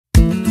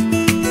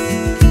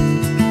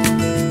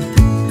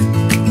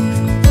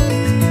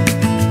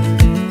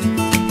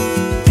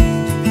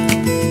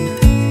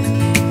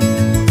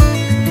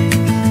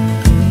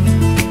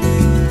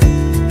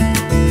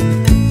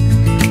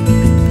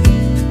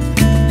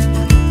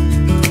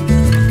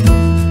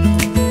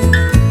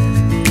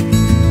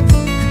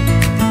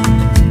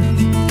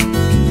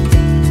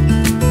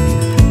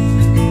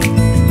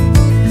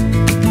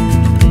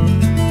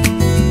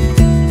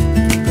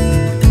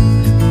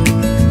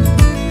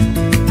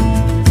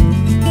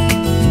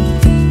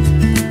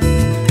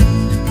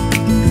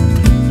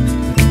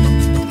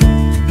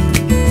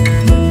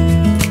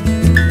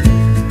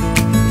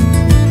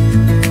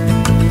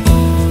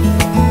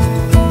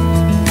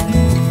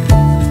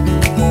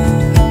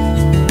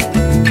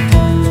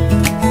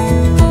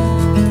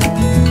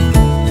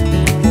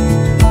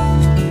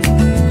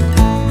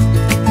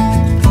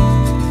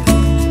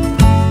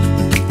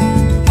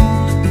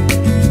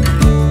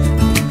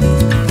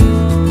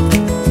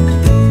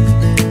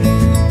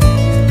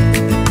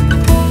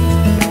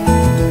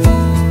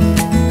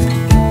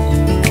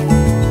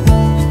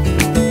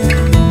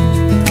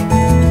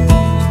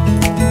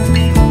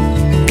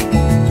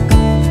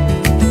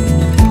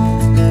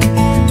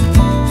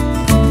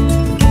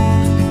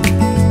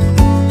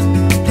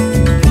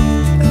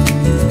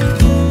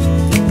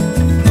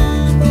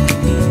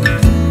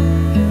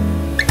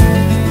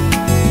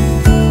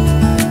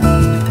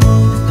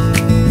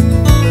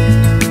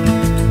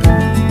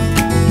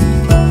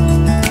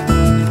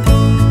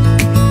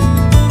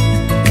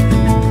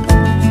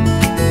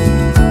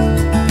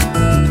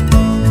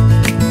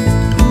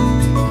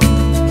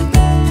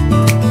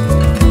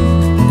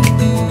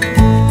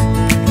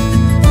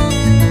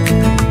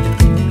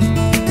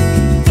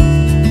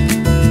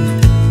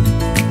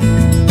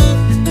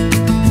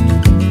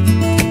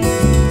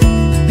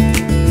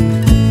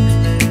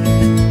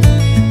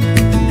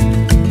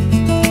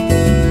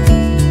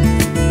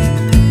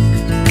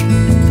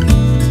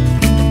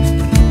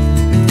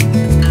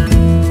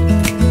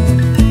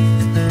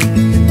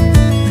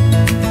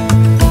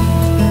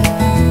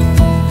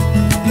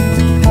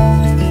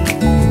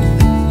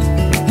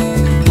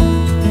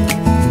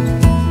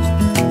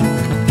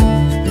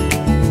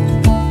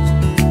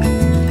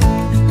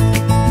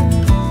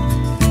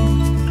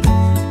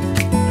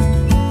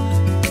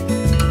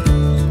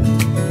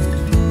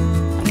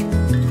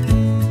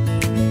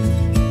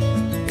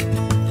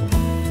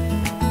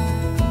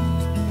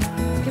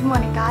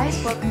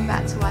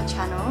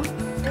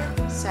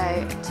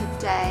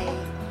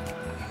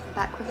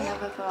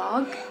another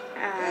vlog,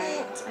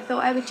 and I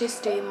thought I would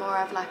just do more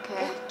of like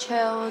a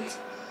chilled,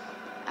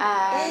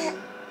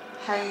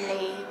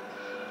 homely,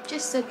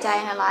 just a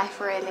day in a life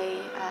really,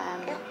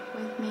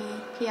 with me,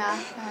 Pia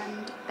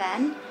and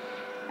Ben.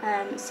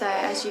 So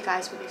as you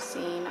guys would have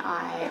seen,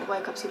 I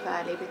woke up super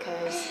early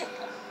because,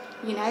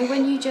 you know,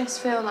 when you just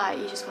feel like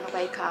you just want to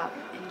wake up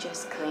and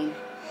just clean.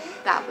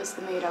 That was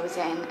the mood I was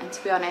in, and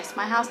to be honest,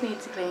 my house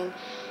needed to clean,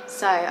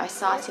 so I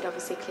started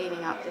obviously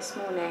cleaning up this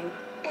morning,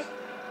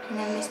 and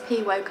then Miss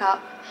P woke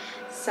up,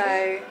 so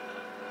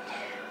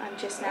I'm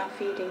just now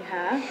feeding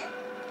her,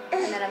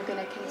 and then I'm going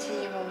to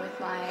continue on with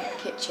my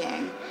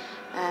kitchen.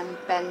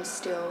 Ben's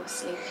still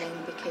sleeping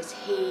because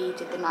he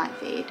did the night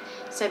feed,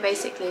 so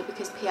basically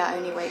because Pia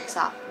only wakes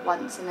up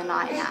once in the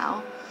night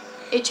now,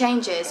 it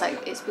changes,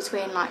 like it's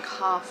between like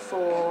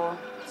 4:30,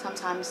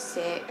 sometimes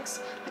 6,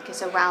 like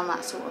it's around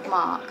that sort of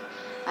mark.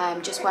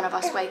 Just one of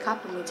us wake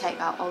up and we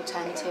take our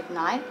alternative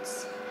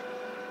nights.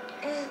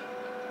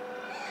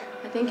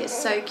 I think it's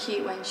so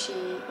cute when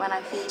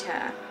I feed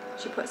her,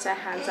 she puts her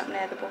hands up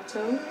near the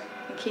bottle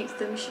and keeps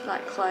them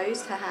like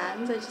closed, her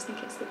hands. I just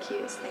think it's the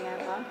cutest thing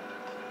ever.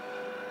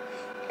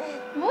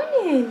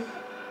 Morning!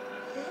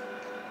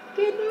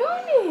 Good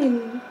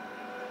morning!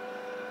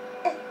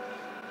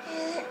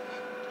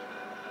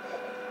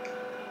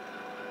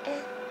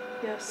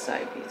 You're so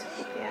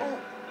beautiful, Pia.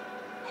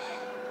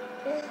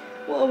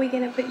 What are we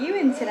going to put you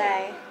in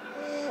today?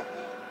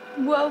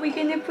 What are we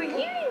going to put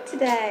you in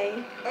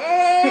today?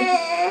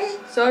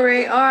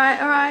 Sorry,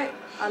 alright.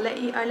 I'll let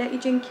you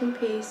drink in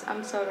peace.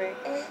 I'm sorry.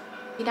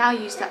 We now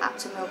use the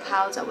Aptamil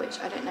powder, which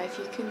I don't know if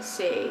you can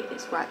see,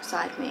 it's right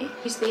beside me.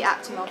 We use the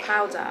Aptamil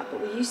powder, but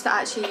we used to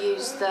actually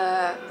use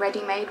the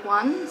ready-made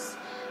ones,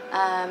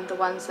 the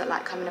ones that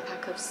like come in a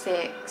pack of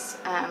 6.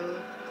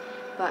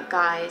 But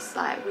guys,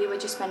 like we were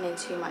just spending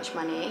too much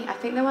money. I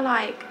think they were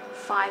like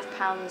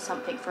 £5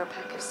 something for a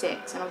pack of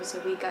 6, and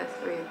obviously we go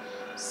through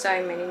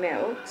so many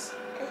milks.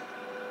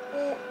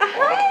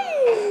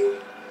 Hi!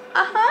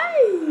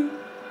 Hi!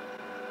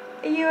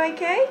 Are you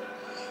okay?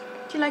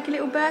 Do you like a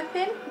little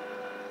burping?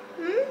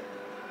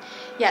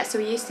 Yeah, so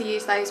we used to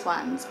use those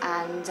ones,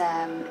 and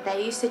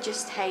they used to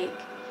just take,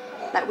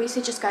 like we used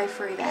to just go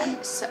through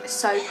them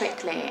so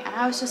quickly, and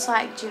I was just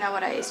like, do you know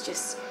what, it's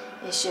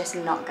just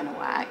not gonna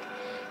work.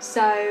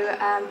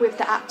 So with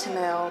the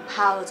Aptamil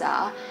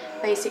powder,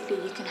 basically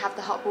you can have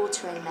the hot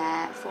water in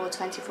there for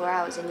 24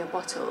 hours in your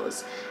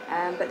bottles,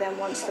 but then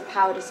once the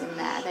powder's in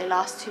there, they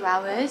last 2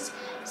 hours.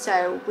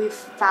 So we've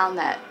found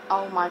that,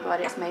 oh my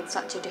god, it's made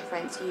such a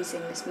difference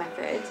using this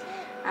method,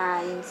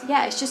 and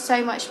yeah, it's just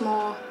so much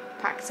more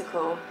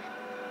practical.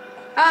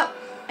 Oh,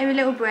 have a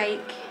little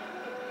break.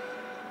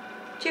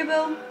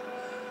 Dribble.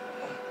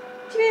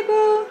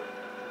 Dribble.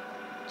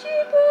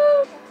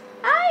 Dribble.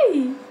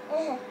 Hi.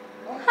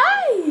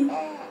 Hi!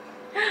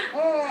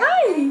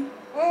 Hi!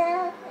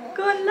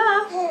 Go on,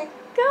 love.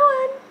 Go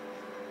on.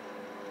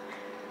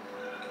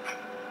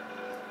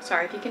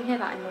 Sorry if you can hear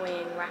that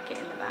annoying racket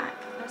in the back.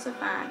 That's a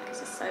fan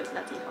because it's so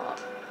bloody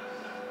hot.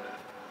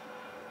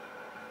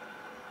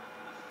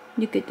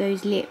 Look at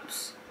those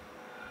lips.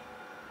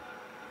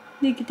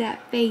 Look at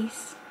that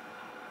face.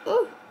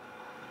 Oh,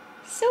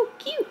 so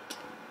cute.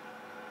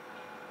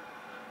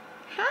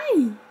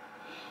 Hi!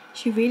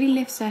 She really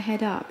lifts her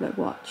head up. Look,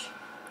 watch.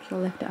 She'll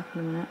lift it up in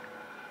a minute.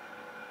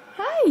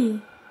 Hi!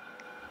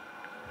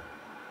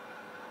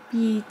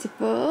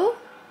 Beautiful.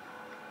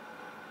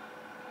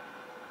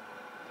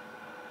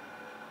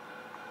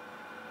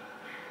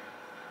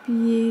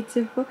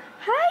 Beautiful.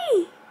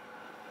 Hi!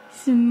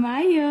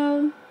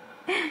 Smile.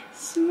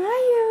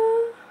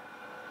 Smile.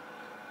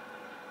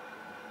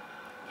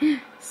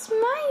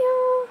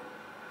 Smile.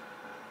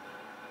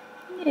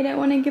 You don't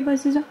want to give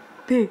us a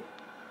big.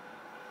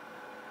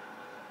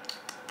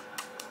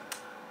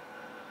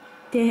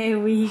 There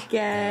we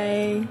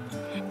go.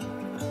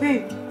 Boo.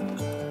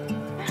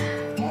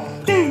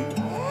 Boo.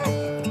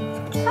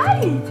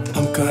 Hi.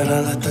 I'm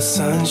gonna let the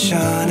sun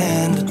shine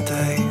in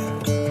today.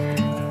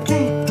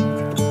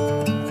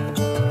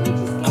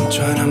 I'm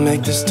trying to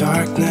make this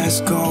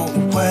darkness go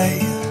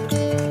away.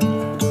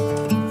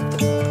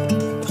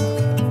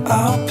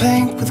 I'll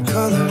paint with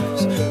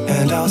colors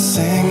and I'll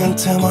sing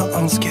until my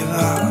lungs give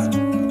out.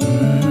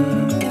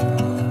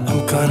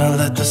 I'm gonna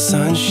let the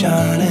sun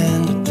shine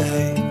in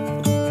today.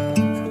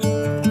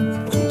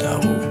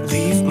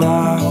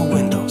 My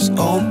windows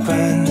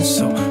open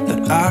so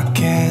that I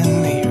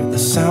can hear the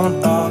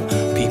sound of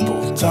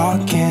people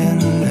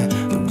talking and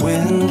the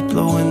wind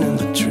blowing in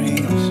the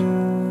trees.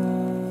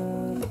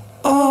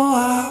 Oh,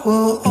 I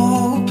will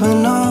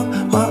open up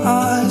my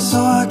eyes so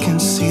I can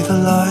see the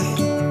light.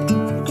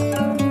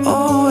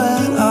 Oh,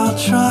 and I'll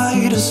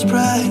try to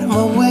spread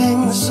my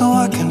wings so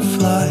I can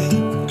fly.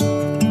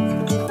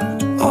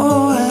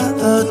 Oh, and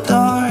the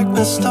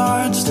darkness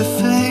starts to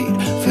fade.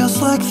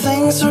 Feels like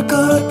things are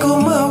gonna go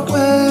my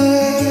way.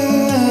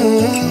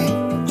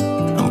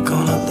 I'm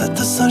gonna let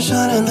the sun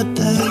shine in the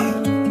day.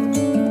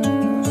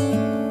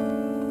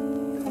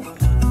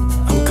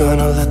 I'm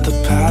gonna let the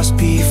past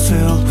be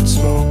filled with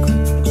smoke.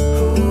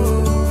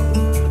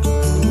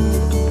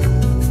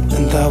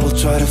 that will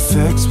try to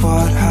fix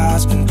what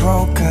has been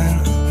broken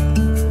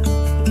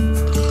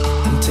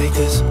and take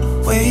this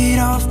weight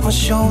off my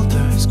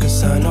shoulders,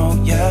 'cause I know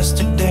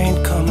yesterday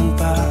ain't coming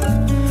back.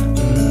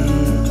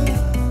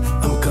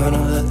 I'm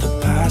gonna let the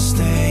past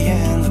stay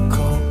in the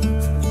cold.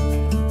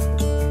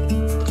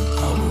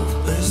 I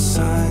will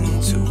listen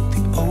to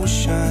the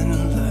ocean,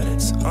 let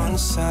its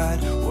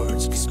unsaid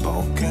words be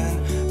spoken,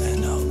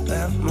 and I'll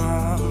let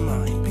my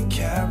mind be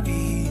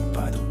carried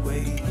by the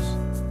waves.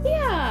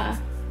 Yeah.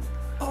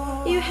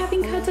 Are you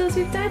having cuddles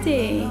with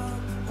Daddy?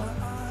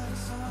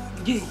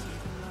 Yeah.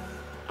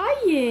 Are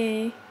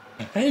you?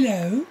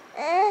 Hello.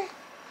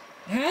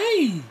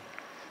 Hey.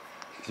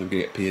 So we're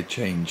gonna get Pia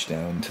changed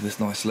down to this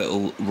nice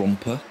little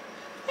romper.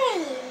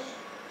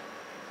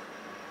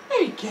 There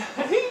we go.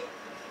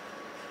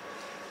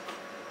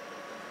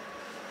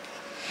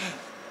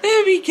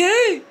 There we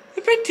go.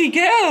 A pretty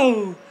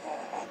girl.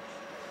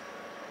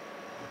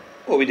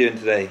 What are we doing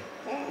today?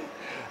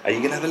 Are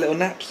you gonna have a little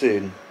nap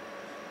soon?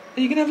 Are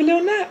you gonna have a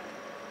little nap?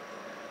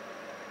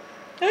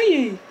 Are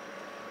you?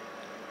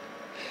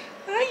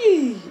 Are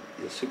you?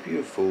 You're so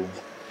beautiful.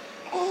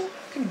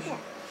 Come here.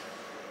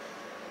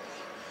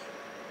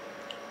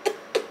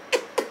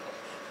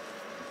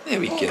 There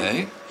we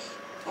go.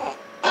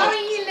 Oh,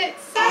 you look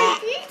so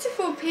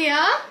beautiful,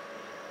 Pia.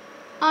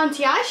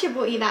 Auntie Aisha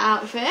bought you that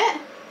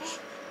outfit.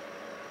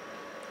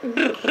 She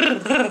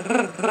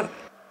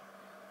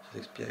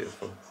looks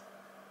beautiful.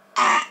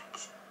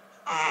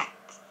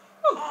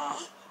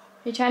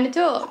 You trying to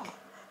talk?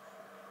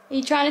 Are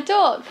you trying to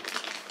talk?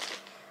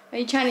 Or are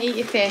you trying to eat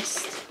your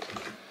fist?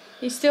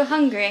 Are you still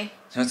hungry?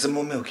 Do you want some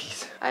more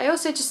milkies? I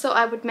also just thought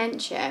I would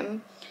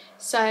mention,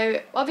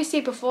 so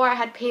obviously before I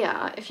had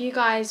Pia, if you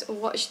guys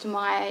watched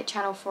my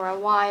channel for a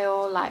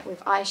while, like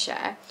with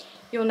Aisha,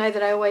 you'll know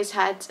that I always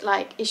had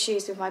like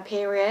issues with my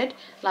period.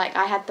 Like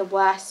I had the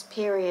worst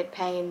period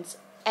pains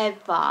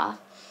ever.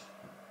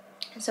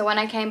 So when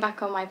I came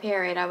back on my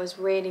period, I was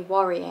really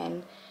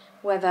worrying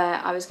whether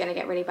I was going to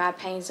get really bad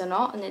pains or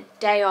not. And the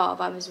day of,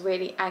 I was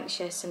really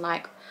anxious and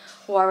like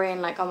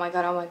worrying, like, oh my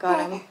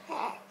god,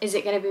 is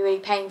it going to be really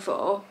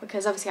painful?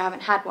 Because obviously I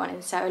haven't had one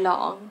in so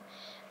long.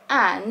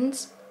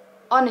 And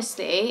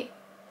honestly,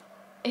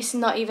 it's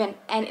not even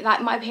any,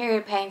 like my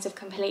period pains have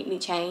completely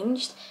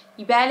changed.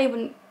 I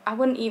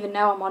wouldn't even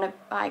know I'm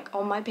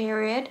on my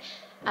period.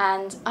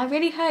 And I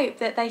really hope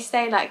that they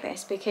stay like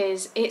this,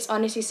 because it's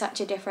honestly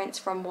such a difference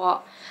from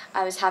what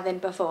I was having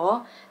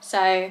before.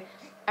 So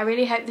I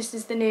really hope this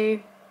is the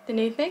new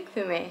thing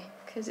for me,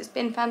 because it's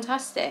been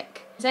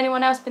fantastic. Has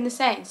anyone else been the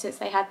same since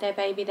they had their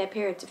baby? Their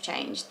periods have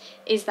changed.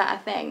 Is that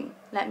a thing?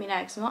 Let me know,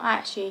 because I'm not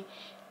actually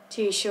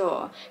too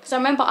sure. Because I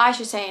remember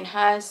Aisha saying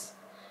hers,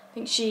 I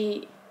think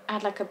she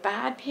had like a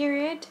bad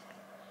period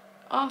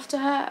after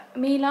her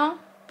Mila,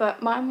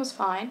 but mine was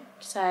fine.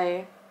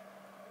 So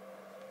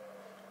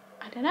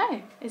I don't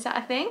know. Is that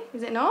a thing?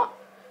 Is it not?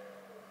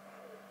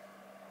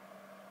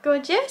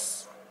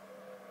 Gorgeous.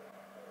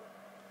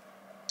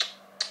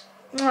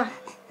 Mwah.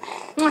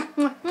 Mwah,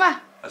 mwah, mwah.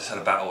 I just had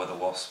a battle with a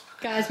wasp.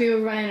 Guys, we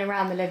were running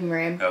around the living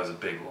room. That was a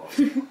big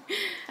wasp.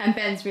 And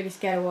Ben's really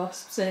scared of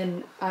wasps,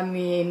 and I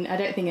mean, I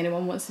don't think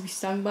anyone wants to be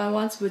stung by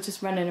one, so we're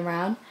just running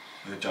around.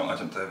 I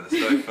jumped over the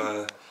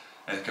sofa,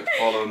 and it kept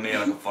following me,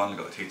 and I finally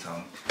got the tea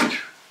towel.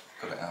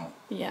 Got it out.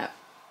 Yeah.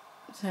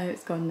 So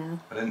it's gone now.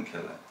 I didn't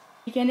kill it.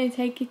 You're gonna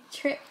take a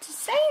trip to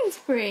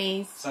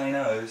Sainsbury's. Say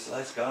no's,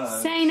 let's go.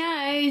 Say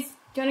no's.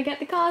 Do you wanna get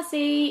the car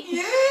seat?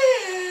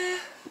 Yeah!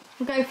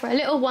 We'll go for a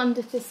little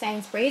wander to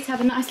Sainsbury's,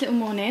 have a nice little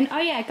morning. Oh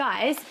yeah,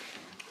 guys,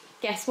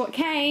 guess what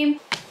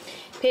came?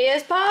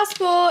 Pia's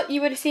passport.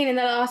 You would have seen in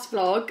the last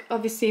vlog,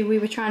 obviously we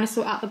were trying to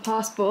sort out the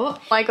passport.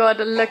 Oh my god,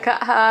 look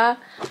at her.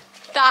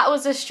 That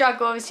was a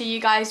struggle. Obviously you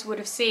guys would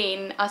have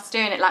seen us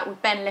doing it, like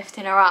with Ben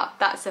lifting her up.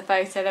 That's the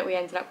photo that we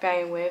ended up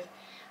going with.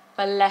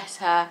 Bless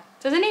her.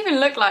 Doesn't even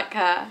look like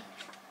her.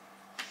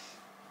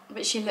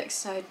 But she looks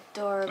so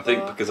adorable. I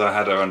think because I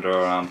had her under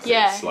her armpits,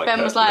 yeah, like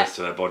Ben was the like, rest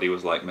of her body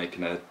was like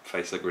making her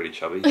face look really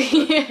chubby. So,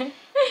 yeah.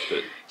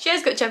 but She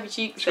has got chubby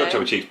cheeks. she's got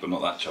chubby cheeks, but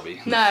not that chubby.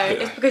 No,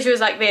 it's because she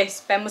was like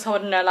this. Ben was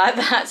holding her like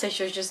that, so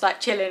she was just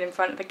like chilling in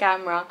front of the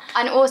camera.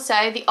 And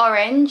also the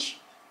orange,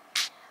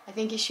 I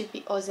think it should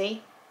be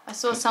Aussie. I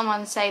saw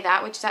someone say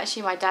that, which is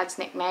actually my dad's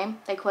nickname.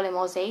 They call him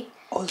Aussie.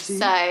 Aussie?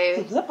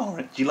 So,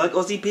 orange. Do you like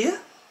Aussie,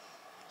 Pia?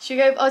 should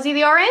we go with Aussie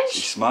the orange?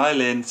 She's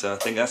smiling, so I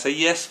think that's a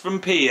yes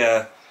from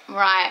Pia.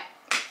 Right.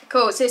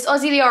 Cool, so it's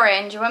Aussie the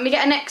orange. When we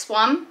get a next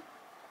one,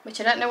 which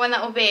I don't know when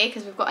that will be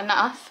because we've got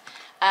enough,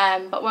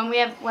 but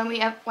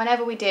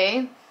whenever we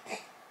do,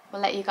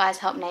 we'll let you guys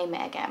help name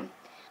it again.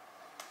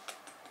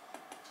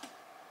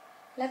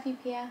 Love you,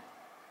 Pia.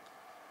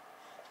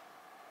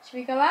 Should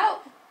we go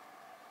out?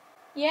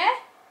 Yeah?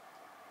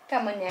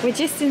 Come on then. We're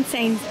just in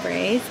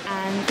Sainsbury's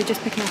and we're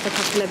just picking up a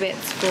couple of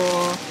bits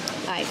for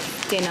like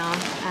dinner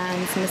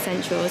and some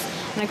essentials.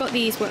 And I got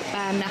these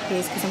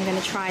nappies because I'm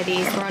going to try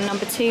these. We're on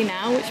number 2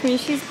 now, which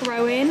means she's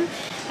growing.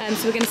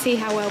 So we're going to see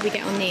how well we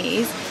get on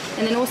these.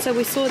 And then also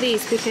we saw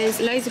these because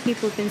loads of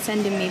people have been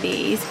sending me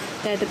these.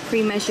 They're the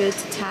pre-measured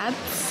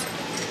tabs.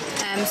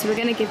 So we're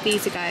going to give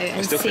these a go and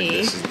I still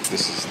see. think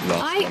this is the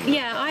last one.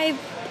 Yeah, I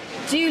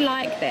do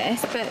like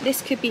this, but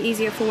this could be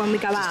easier for when we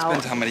go out.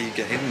 Depends how many you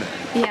get in there.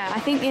 Yeah, I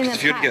think in the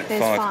pack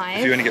there's 5.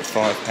 If you only get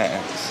 5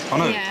 packs. Oh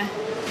no. Yeah.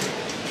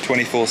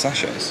 24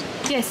 sachets.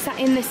 Yes,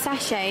 in the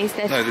sachets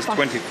there's. No, there's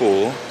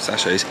 24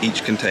 sachets,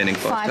 each containing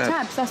 5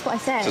 tabs. That's what I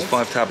said. So there's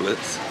 5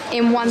 tablets.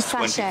 In one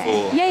sachet.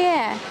 24.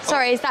 Yeah.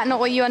 Sorry, is that not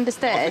what you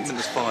understood? I think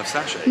there's 5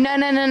 sachets.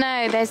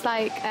 No. There's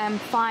like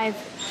 5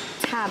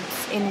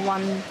 tabs in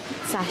one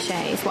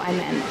sachet is what I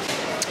meant.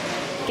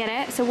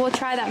 Get it? So we'll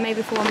try that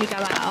maybe for when we go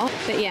out.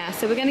 But yeah,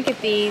 so we're going to give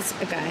these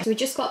a go. So we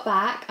just got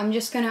back. I'm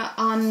just going to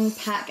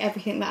unpack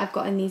everything that I've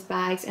got in these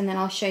bags and then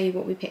I'll show you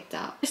what we picked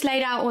up. Just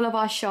laid out all of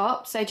our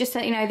shops. So just so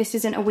you know, this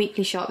isn't a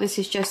weekly shop. This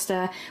is just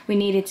we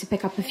needed to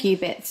pick up a few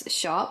bits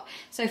shop.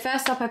 So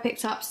first up, I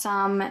picked up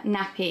some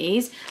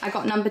nappies. I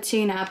got number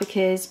 2 now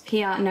because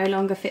Pia no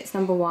longer fits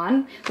number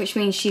 1, which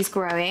means she's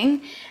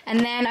growing.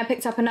 And then I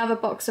picked up another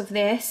box of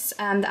this,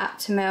 the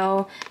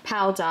Aptamil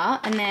powder.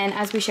 And then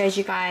as we showed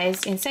you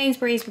guys in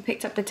Sainsbury's, we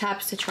picked up the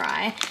tabs to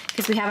try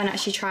because we haven't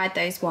actually tried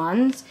those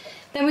ones.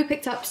 Then we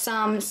picked up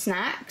some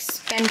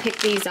snacks. Ben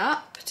picked these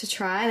up to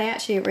try. They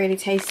actually are really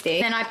tasty.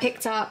 Then I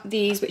picked up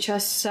these, which are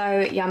so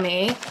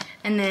yummy.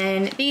 And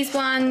then these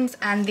ones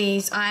and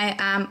these. I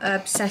am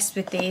obsessed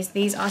with these.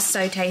 These are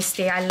so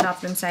tasty. I love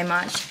them so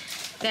much.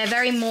 They're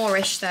very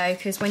Moorish though,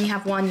 because when you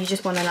have one, you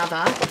just want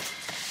another.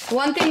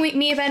 One thing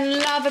me and Ben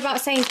love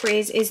about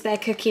Sainsbury's is their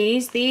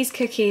cookies. These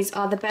cookies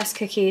are the best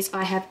cookies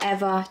I have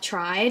ever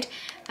tried.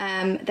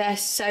 They're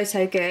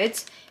so good.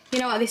 You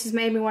know what, this has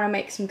made me want to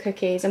make some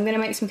cookies. I'm going to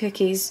make some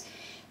cookies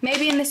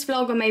maybe in this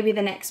vlog or maybe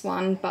the next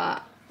one.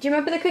 But do you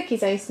remember the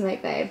cookies I used to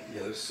make, babe?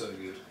 Yeah, they were so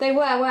good. They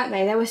were, weren't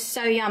they? They were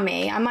so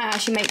yummy. I might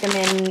actually make them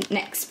in the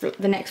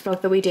next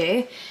vlog that we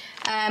do.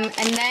 And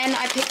then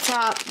I picked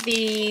up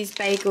these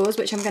bagels,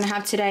 which I'm going to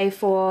have today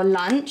for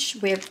lunch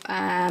with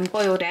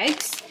boiled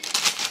eggs.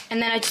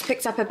 And then I just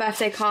picked up a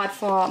birthday card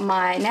for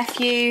my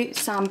nephew,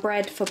 some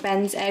bread for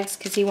Ben's eggs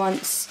because he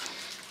wants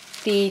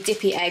the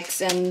dippy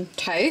eggs and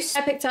toast.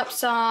 I picked up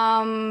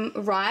some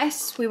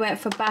rice. We went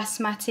for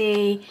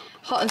basmati,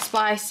 hot and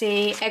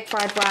spicy, egg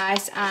fried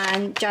rice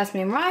and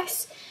jasmine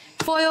rice.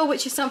 Foil,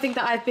 which is something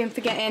that I've been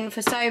forgetting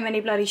for so many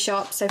bloody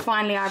shops, so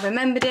finally I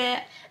remembered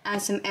it. And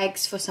some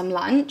eggs for some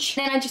lunch.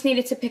 Then I just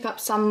needed to pick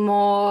up some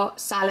more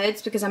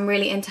salads because I'm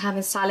really into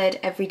having salad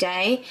every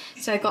day.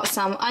 So I got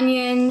some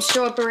onions,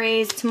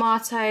 strawberries,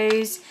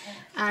 tomatoes,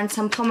 and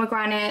some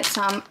pomegranate,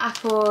 some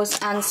apples,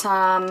 and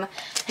some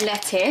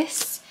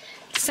lettuce.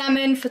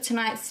 Salmon for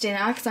tonight's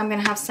dinner because I'm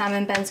going to have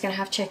salmon, Ben's going to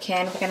have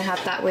chicken. We're going to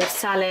have that with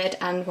salad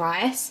and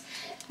rice.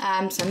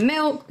 Some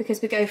milk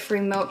because we go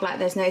through milk like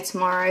there's no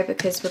tomorrow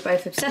because we're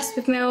both obsessed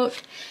with milk.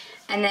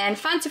 And then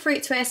Fanta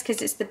Fruit Twist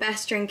because it's the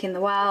best drink in the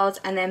world.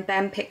 And then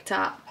Ben picked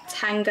up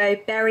Tango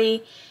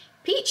Berry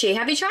Peachy.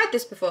 Have you tried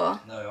this before?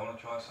 No, I want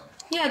to try some.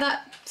 Yeah,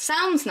 that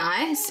sounds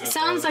nice. It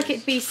sounds like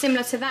it'd be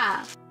similar to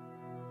that.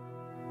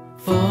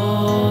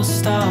 Full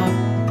stop.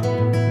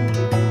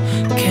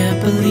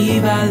 Can't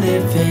believe I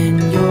live in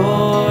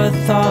your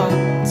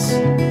thoughts.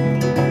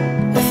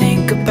 I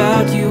think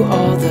about you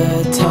all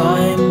the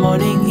time,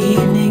 morning,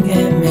 evening,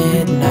 and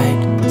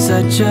midnight.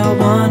 Such a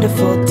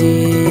wonderful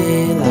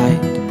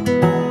delight.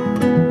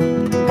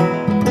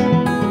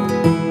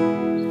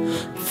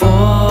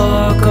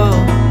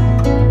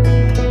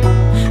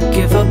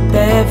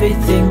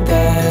 Everything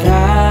that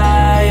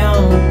I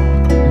own,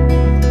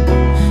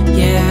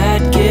 yeah,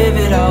 I'd give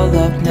it all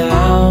up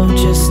now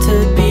just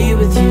to be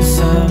with you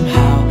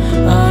somehow.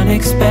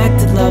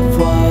 Unexpected love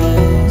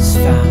was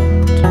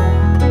found.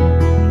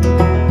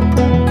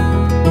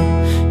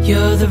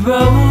 You're the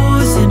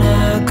rose in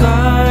a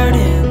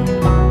garden,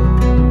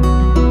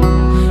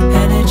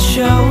 and it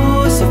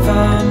shows if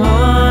I'm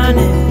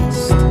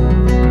honest.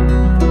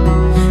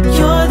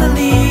 You're the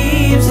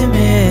leaves in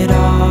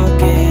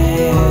mid-August,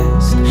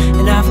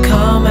 and I've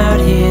come out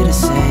here to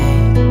say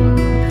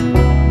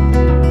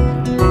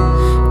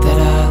that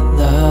I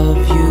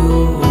love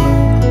you.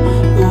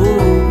 Ooh,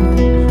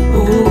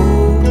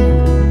 ooh,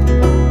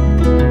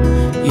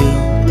 you,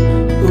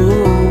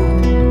 ooh.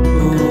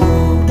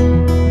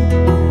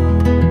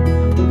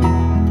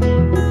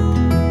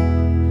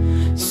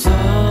 So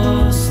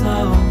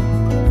slow,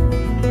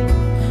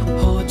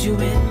 hold you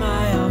in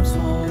my arms,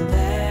 won't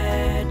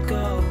let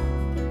go.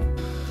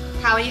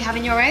 How are you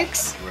having your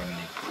eggs?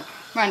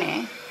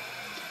 Runny.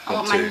 I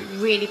want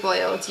mine really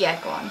boiled. Yeah,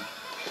 go on.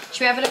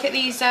 Should we have a look at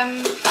these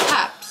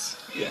tabs?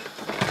 Yeah.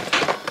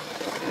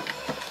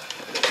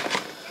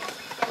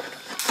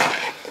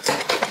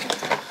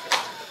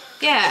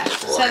 Yeah.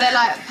 So they're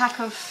like a pack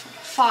of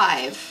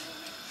 5.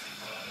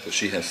 But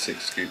she has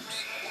 6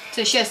 scoops.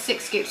 So she has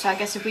 6 scoops. So I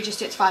guess if we just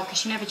do it to 5, because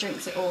she never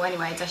drinks it all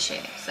anyway, does she?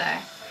 So.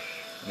 And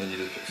then you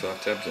just put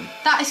 5 tabs in.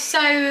 That is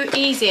so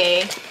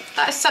easy.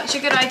 That is such a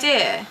good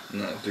idea.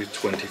 And that'll do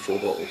 24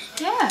 bottles.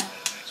 Yeah.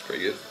 It's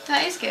pretty good.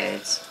 That is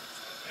good.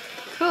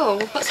 Cool,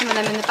 we'll put some of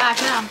them in the bag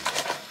now.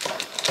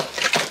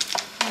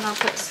 And I'll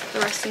put the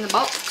rest in the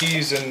box. Are you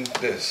using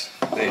these?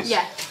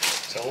 Yeah.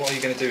 So what are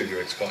you going to do with your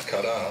eggs?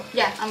 Cut up?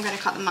 Yeah, I'm going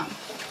to cut them up.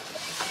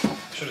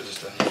 Should have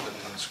just done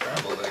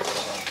scrambled eggs or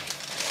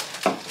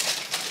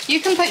something.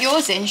 You can put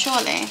yours in,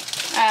 surely.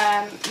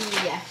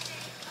 Yeah.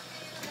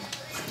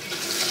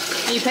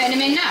 Are you putting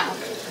them in now?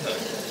 No,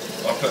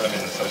 I'll put them in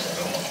the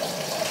toaster oven.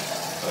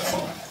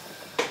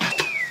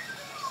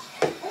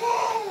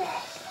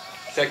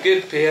 Is that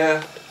good,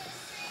 Pia?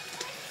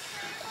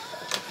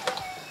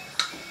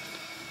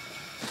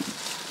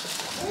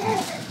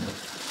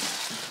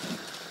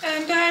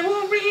 And I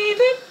will read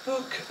a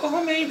book,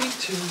 or maybe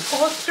 2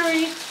 or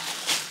 3.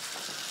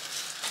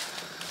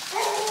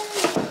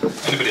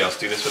 Anybody else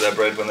do this with their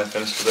bread when they're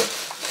finished with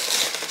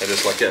it? They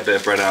just like get a bit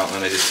of bread out and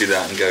then they just do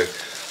that and go.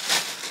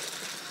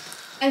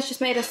 Ben's just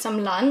made us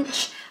some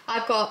lunch.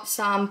 I've got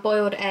some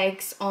boiled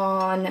eggs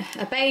on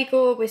a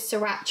bagel with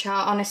sriracha.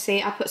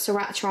 Honestly, I put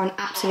sriracha on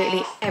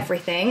absolutely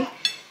everything.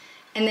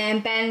 And then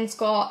Ben's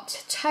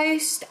got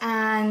toast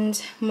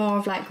and more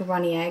of like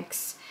runny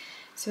eggs.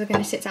 So we're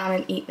going to sit down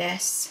and eat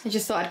this. I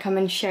just thought I'd come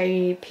and show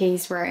you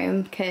P's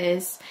room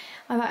because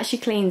I've actually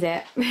cleaned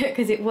it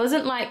because it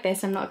wasn't like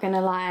this, I'm not going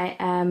to lie,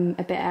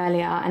 a bit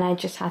earlier, and I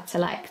just had to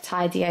like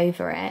tidy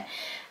over it.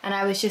 And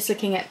I was just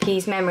looking at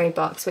P's memory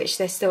box, which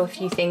there's still a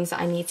few things that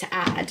I need to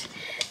add.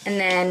 And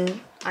then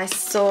I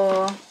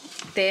saw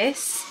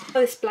this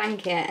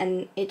blanket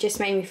and it just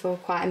made me feel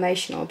quite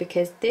emotional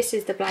because this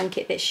is the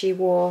blanket that she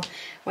wore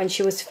when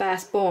she was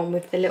first born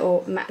with the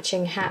little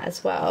matching hat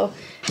as well,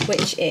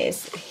 which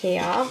is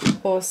here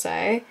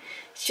also.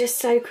 It's just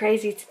so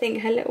crazy to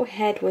think her little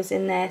head was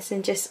in this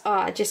and just,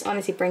 oh, it just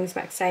honestly brings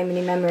back so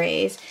many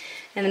memories.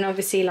 And then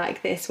obviously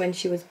like this, when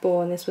she was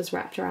born, this was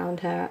wrapped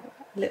around her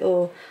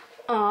little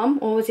arm,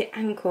 or was it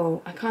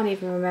ankle? I can't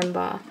even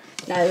remember.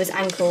 No, it was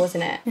ankle,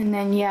 wasn't it? And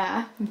then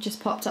yeah, I've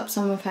just popped up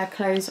some of her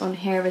clothes on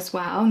here as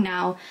well.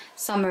 Now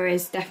summer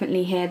is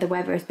definitely here. The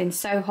weather has been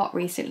so hot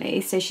recently,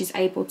 so she's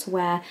able to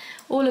wear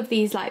all of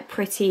these like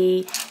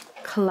pretty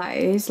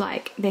clothes.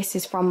 Like this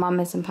is from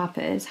Mamas and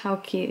Papas. How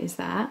cute is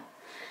that?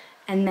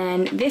 And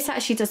then this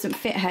actually doesn't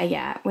fit her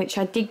yet, which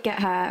I did get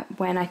her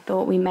when I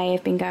thought we may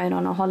have been going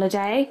on a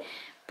holiday,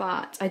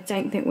 but I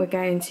don't think we're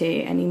going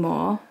to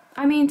anymore.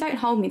 I mean, don't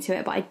hold me to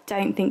it, but I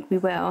don't think we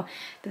will.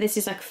 But this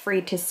is like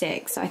 3 to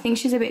 6, so I think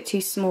she's a bit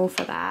too small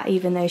for that,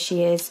 even though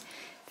she is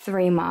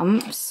 3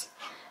 months.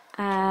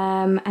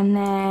 And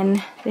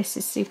then this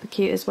is super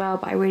cute as well,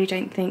 but I really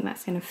don't think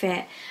that's going to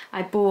fit.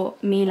 I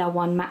bought Mila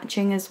one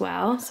matching as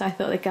well, so I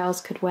thought the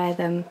girls could wear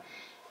them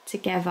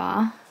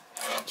together.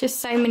 Just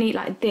so many,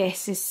 like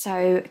this is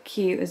so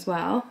cute as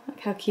well.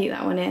 Look how cute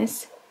that one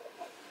is.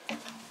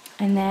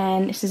 And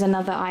then this is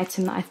another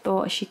item that I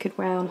thought she could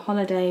wear on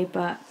holiday,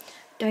 but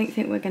don't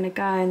think we're going to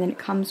go. And then it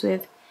comes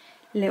with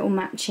little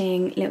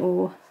matching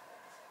little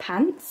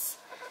pants.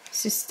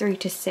 This is 3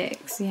 to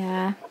 6,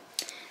 yeah.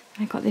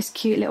 I got this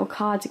cute little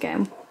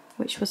cardigan,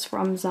 which was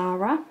from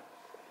Zara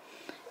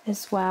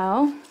as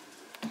well.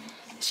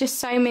 It's just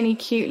so many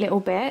cute little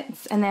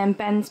bits. And then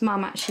Ben's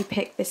mum actually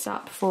picked this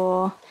up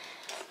for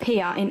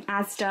Pia in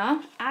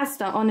Asda.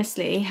 Asda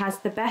honestly has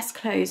the best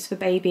clothes for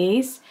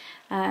babies.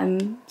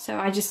 So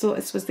I just thought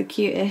this was the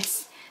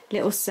cutest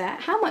little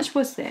set. How much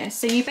was this?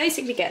 So you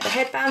basically get the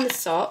headband, the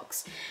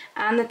socks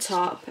and the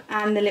top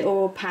and the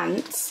little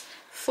pants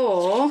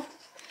for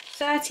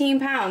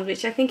 £13,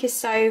 which I think is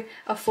so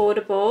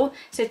affordable.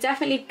 So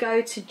definitely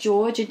go to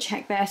George and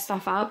check their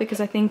stuff out because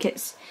I think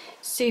it's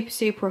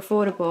super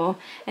affordable.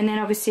 And then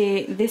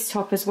obviously this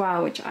top as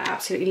well, which I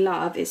absolutely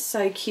love, is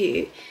so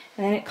cute.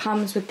 And then it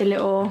comes with the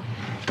little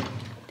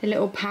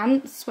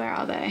pants. Where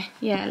are they?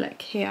 Yeah,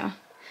 look here.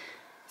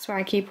 That's where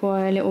I keep all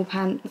my little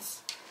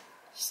pants.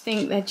 Just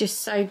think they're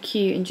just so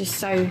cute and just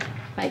so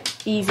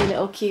like easy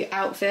little cute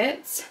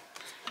outfits.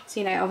 So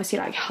you know, obviously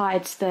like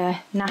hides the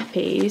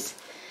nappies.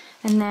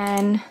 And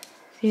then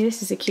see,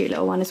 this is a cute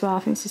little one as well. I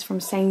think this is from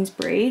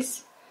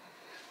Sainsbury's.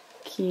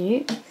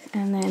 Cute.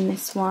 And then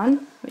this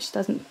one, which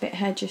doesn't fit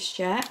her just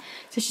yet.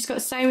 So she's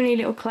got so many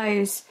little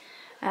clothes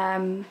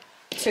to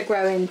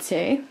grow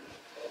into.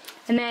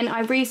 And then I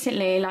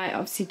recently, like,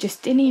 obviously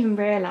just didn't even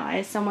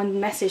realise,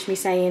 someone messaged me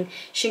saying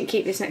shouldn't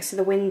keep this next to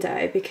the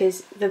window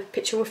because the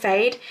picture will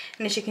fade,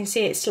 and as you can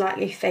see it's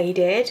slightly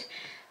faded.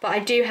 But I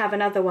do have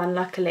another one,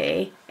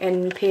 luckily,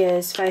 in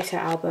Pia's photo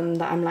album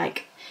that I'm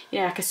like, you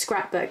know, like a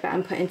scrapbook that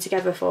I'm putting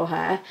together for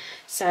her,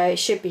 so it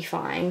should be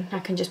fine. I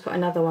can just put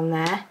another one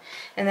there,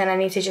 and then I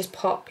need to just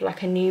pop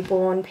like a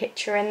newborn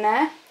picture in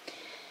there.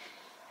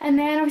 And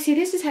then obviously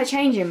this is her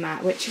changing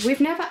mat, which we've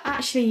never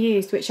actually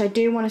used, which I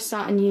do want to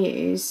start and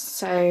use.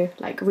 So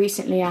like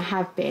recently I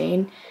have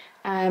been.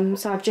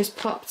 So I've just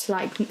popped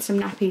like some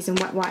nappies and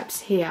wet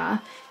wipes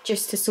here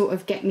just to sort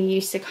of get me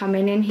used to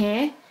coming in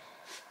here.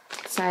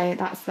 So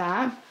that's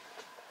that.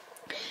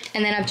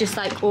 And then I've just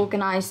like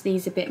organised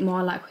these a bit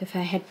more, like with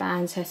her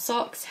headbands, her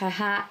socks, her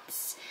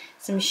hats,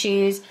 some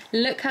shoes.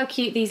 Look how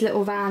cute these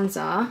little Vans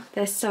are.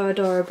 They're so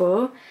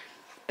adorable.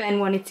 Ben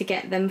wanted to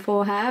get them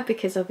for her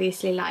because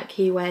obviously like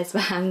he wears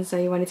Vans, so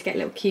he wanted to get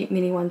little cute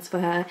mini ones for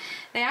her.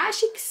 They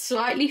actually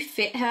slightly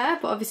fit her,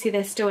 but obviously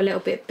they're still a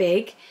little bit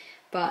big.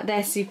 but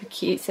they're super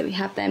cute, so we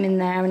have them in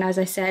there. And as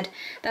I said,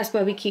 that's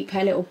where we keep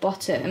her little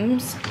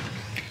bottoms.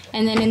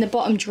 And then in the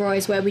bottom drawer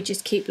is where we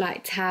just keep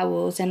like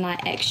towels and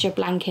like extra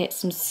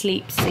blankets and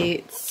sleep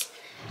suits.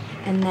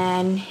 And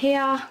then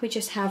here we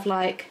just have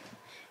like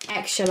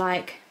extra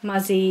like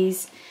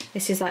muzzies.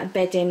 This is like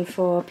bedding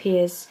for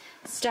Pia's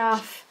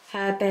stuff,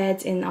 her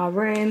bed in our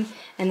room.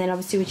 And then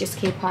obviously we just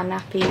keep our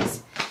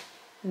nappies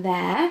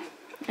there.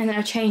 And then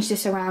I've changed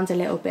this around a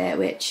little bit,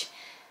 which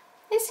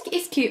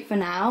is cute for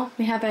now.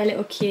 We have our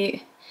little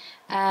cute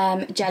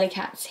jelly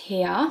cats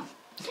here.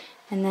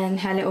 And then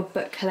her little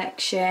book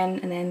collection,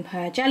 and then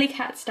her jelly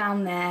cats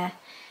down there.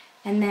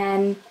 And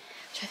then,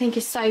 which I think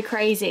is so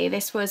crazy,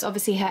 this was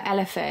obviously her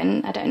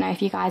elephant. I don't know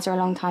if you guys are a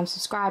long time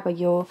subscriber,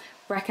 you'll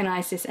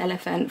recognise this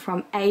elephant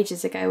from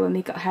ages ago when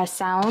we got her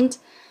sound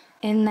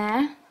in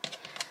there.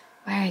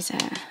 Where is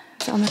it?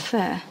 Is it on the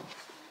foot? I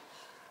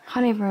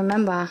can't even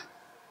remember.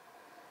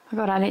 Oh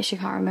god, I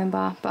literally can't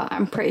remember, but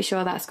I'm pretty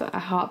sure that's got a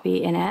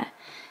heartbeat in it.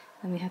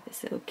 And we have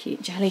this little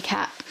cute jelly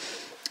cat.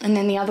 And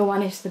then the other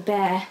one is the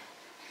bear.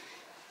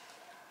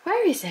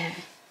 Where is it?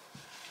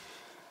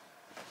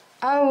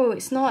 Oh,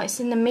 it's not, it's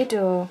in the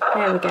middle.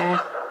 There we go.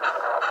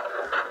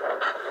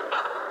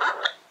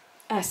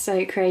 That's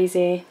so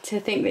crazy to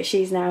think that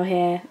she's now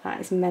here.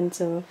 That is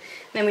mental.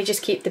 Then we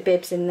just keep the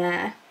bibs in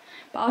there.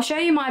 But I'll show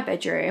you my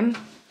bedroom,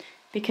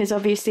 because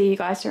obviously you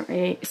guys don't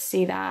really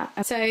see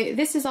that. So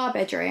this is our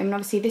bedroom, and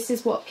obviously this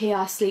is what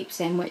PR sleeps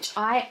in, which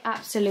I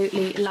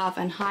absolutely love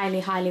and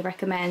highly, highly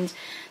recommend.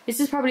 This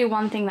is probably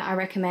one thing that I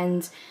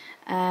recommend.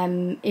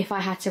 If I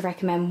had to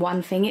recommend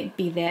one thing, it'd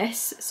be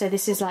this. So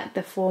this is like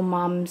the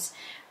 4Mums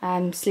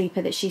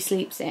sleeper that she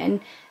sleeps in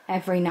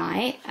every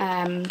night.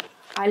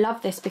 I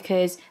love this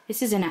because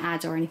this isn't an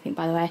ad or anything,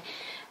 by the way.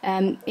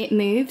 It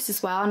moves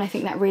as well, and I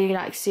think that really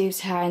like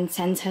soothes her and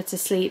sends her to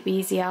sleep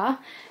easier.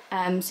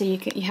 So you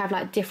have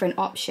like different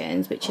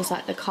options, which is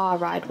like the car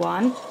ride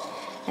one,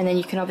 and then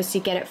you can obviously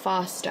get it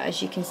faster,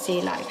 as you can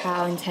see like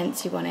how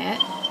intense you want it.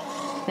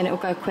 Then it will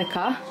go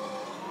quicker.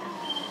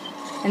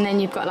 And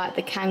then you've got like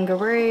the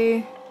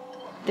kangaroo,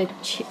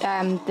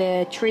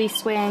 the tree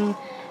swing,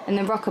 and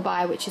the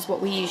rockabye, which is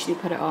what we usually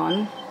put it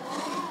on.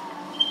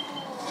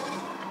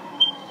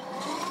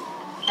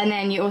 And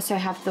then you also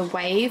have the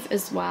wave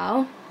as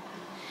well.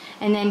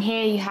 And then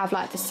here you have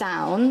like the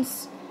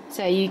sounds.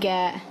 So you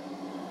can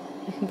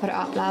put it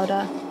up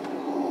louder.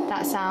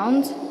 That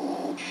sound,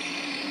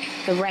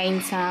 the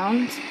rain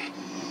sound,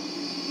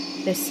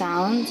 this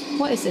sound.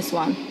 What is this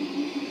one?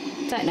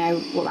 Don't know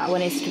what that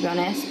one is, to be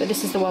honest, but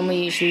this is the one we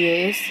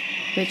usually use,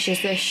 which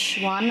is this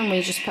one, and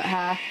we just put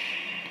her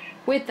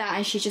with that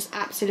and she just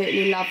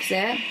absolutely loves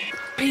it.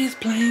 Bee's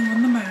playing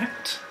on the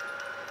mat.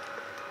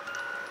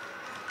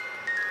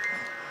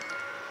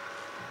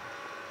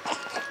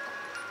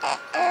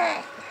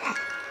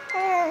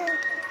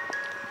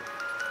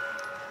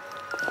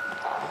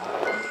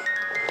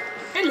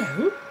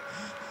 Hello.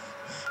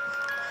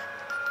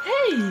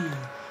 Hey.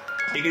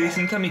 You gonna do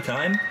some tummy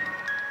time?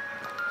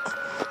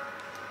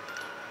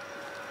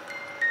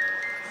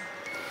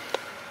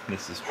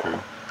 This is true.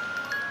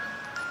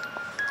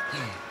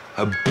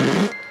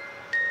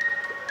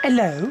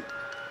 Hello?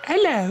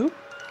 Hello?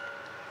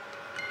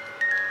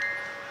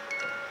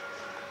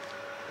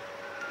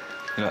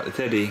 You like the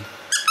teddy?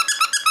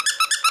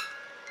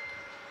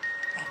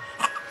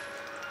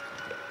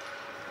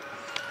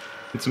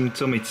 It's some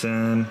tummy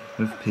time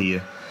with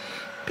Pia.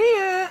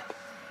 Pia!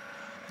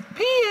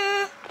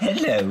 Pia!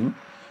 Hello?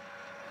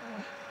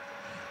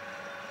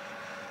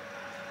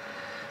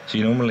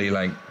 She normally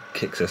like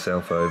kicks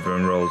herself over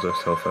and rolls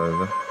herself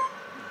over.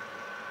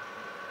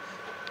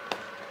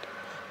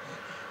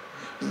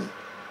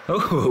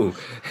 Oh,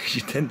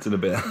 she's tensing a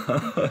bit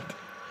hard.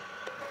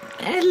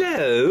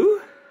 Hello!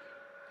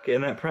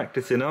 Getting that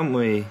practice in, aren't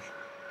we?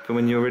 For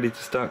when you're ready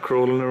to start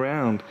crawling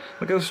around.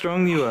 Look how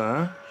strong you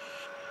are.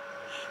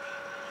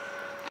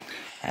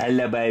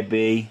 Hello,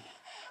 baby.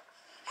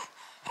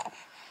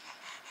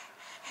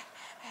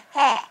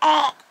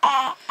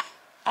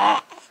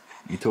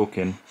 You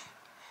talking?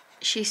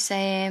 She's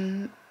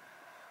saying,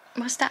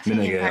 what's that A thing?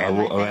 minute ago, I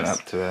went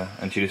up to her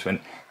and she just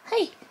went,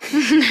 hey.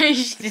 No,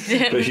 she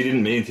didn't. But she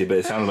didn't mean to, but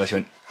it sounded like she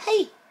went,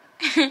 hey.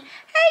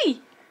 Hey.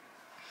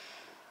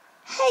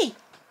 Hey.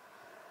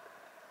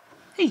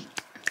 Hey.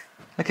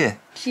 Look here.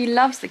 She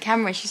loves the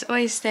camera. She's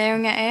always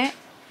staring at it.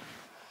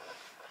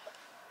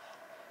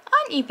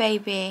 Aren't you,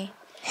 baby?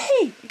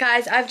 Hey.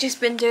 Guys, I've just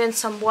been doing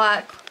some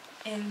work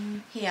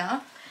in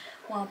here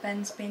while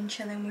Ben's been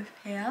chilling with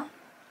Pia.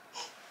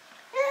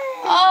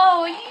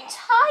 Oh, are you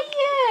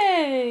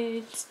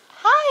tired?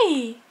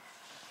 Hi.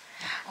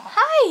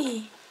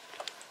 Hi.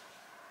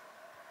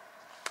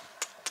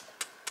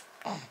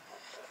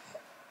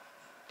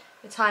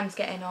 The time's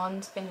getting on.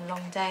 It's been a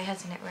long day,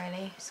 hasn't it,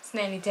 really? It's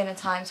nearly dinner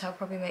time, so I'll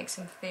probably make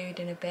some food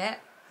in a bit.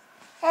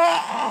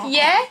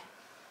 Yeah?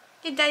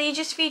 Did Daddy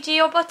just feed you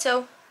your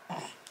bottle?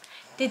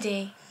 Did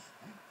he?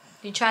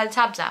 Did you try the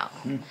tabs out?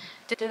 Mm.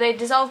 Did they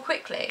dissolve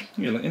quickly?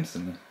 Yeah, like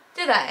instantly. Did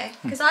Did they?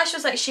 Because Aisha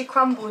was like she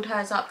crumbled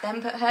hers up,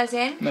 then put hers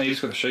in. No, you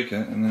just got to shake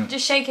it and then...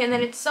 Just shake it and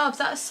then it dissolves.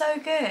 That's so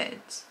good.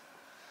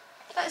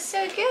 That's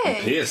so good.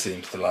 And Pia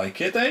seems to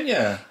like it, don't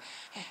you?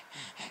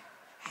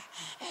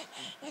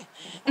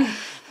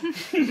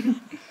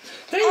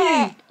 Don't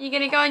you? You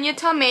gonna go on your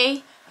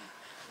tummy?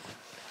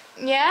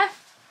 Yeah?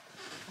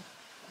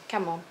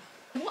 Come on.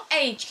 What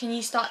age can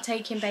you start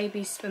taking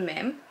babies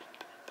swimming?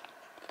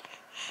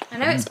 I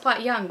know it's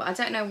quite young, but I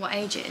don't know what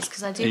age it is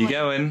because I do. Are you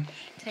going?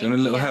 Do you want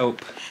a little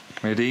help?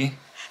 Ready?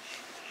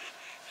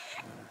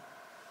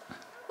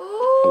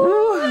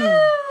 Ooh!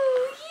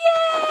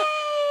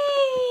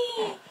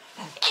 Yay!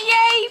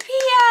 Yay,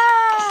 Pia!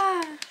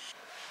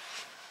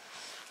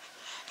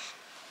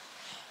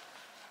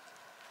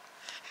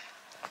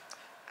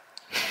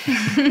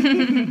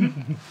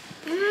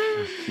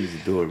 She's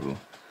adorable.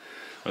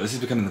 Well, this is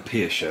becoming the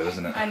Pia show,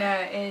 isn't it? I know,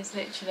 it is,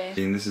 literally.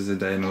 And this is a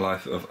day in the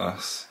life of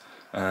us,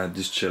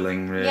 just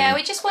chilling, really. Yeah,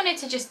 we just wanted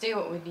to just do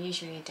what we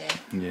usually do.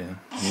 Yeah,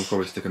 we'll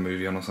probably stick a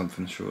movie on or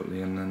something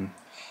shortly, and then...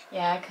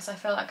 Yeah, because I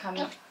feel like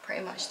I'm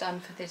pretty much done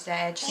for the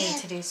day. I just need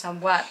to do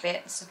some work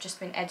bits. I've just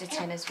been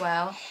editing as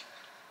well.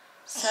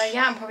 So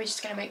yeah, I'm probably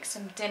just going to make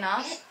some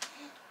dinner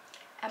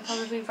and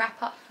probably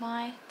wrap up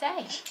my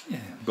day. Yeah,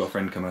 we've got a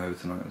friend coming over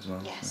tonight as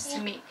well. Yes, so.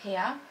 to meet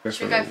Pia. Go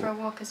Should we go for a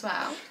walk as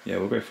well? Yeah,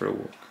 we'll go for a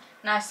walk.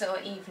 Nice little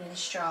evening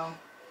stroll.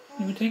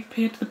 We'll take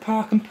Pia to the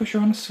park and push her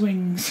on the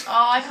swings.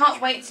 Oh, I can't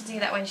wait to do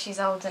that when she's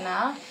old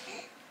enough.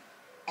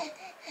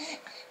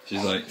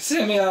 She's like,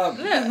 sit me up!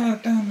 Look. Oh,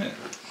 damn it.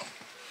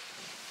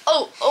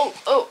 Oh, oh,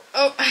 oh,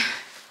 oh.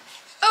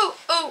 Oh,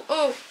 oh,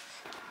 oh.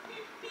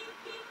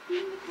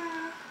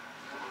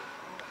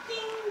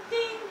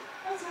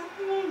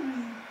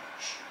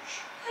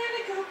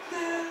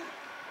 Helicopter.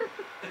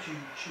 A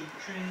choo-choo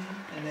train.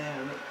 An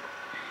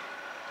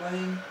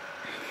aeroplane.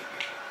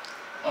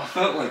 I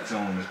felt like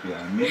someone was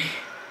behind me.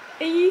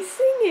 Are you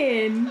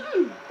singing?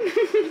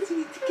 Let's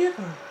sing it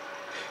together.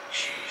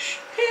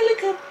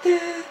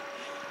 Helicopter.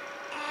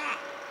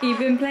 You've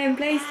been playing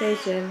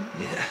PlayStation?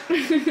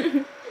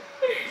 Yeah.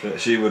 But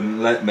she wouldn't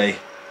let me.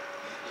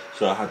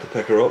 So I had to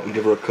pick her up and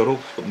give her a cuddle.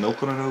 She's got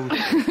milk on her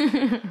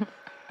nose.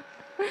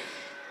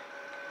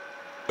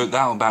 But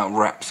that about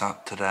wraps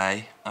up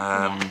today.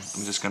 Yes.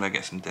 I'm just going to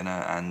get some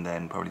dinner and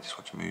then probably just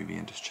watch a movie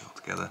and just chill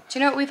together. Do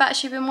you know what we've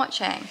actually been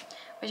watching?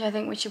 Which I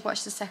think we should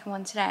watch the second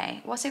one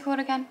today. What's it called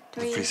again?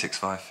 The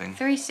 365 thing.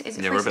 Is it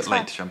Yeah, we're a bit 365?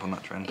 late to jump on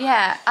that trend.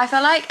 Yeah, I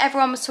feel like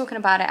everyone was talking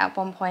about it at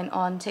one point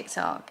on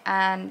TikTok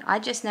and I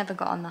just never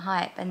got on the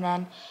hype. And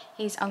then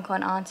his uncle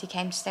and auntie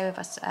came to stay with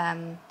us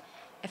a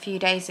few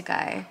days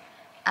ago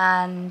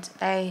and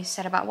they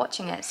said about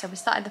watching it. So we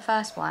started the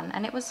first one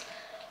and it's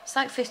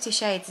like 50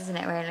 Shades, isn't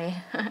it, really?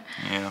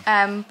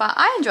 Yeah. But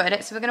I enjoyed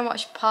it, so we're going to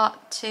watch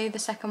part 2, the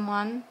second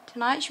one,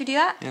 tonight. Should we do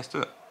that? Yeah, let's do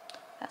it.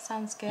 That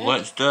sounds good.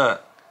 Let's do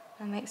it.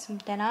 And make some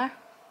dinner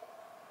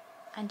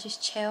and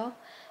just chill.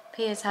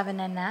 Pia's having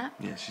a nap.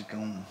 Yeah, she's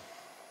gone.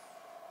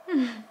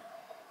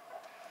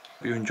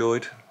 You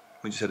enjoyed?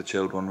 We just had a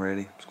chilled one,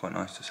 really. It's quite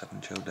nice just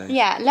having chilled days.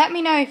 Yeah, let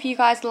me know if you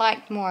guys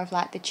liked more of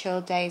like the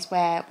chill days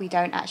where we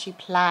don't actually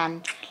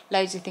plan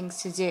loads of things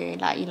to do.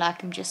 Like you like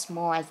them just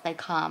more as they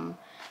come.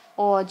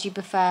 Or do you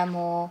prefer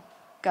more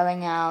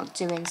going out,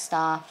 doing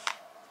stuff?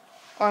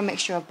 Or a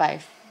mixture of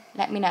both?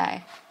 Let me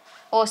know.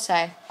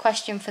 Also,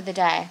 question for the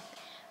day.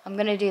 I'm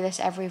going to do this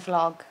every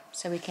vlog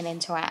so we can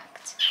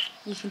interact.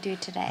 You can do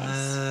today's.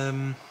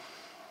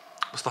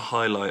 What's the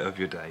highlight of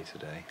your day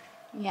today?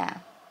 Yeah.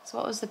 So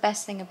what was the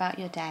best thing about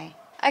your day?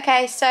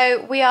 Okay,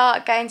 so we are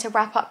going to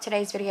wrap up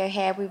today's video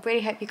here. We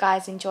really hope you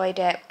guys enjoyed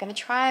it. We're going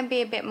to try and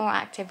be a bit more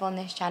active on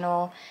this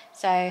channel.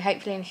 So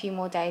hopefully in a few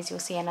more days you'll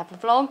see another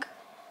vlog.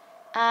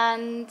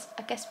 And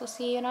I guess we'll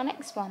see you in our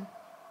next one.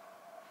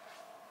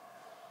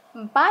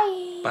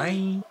 Bye.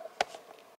 Bye.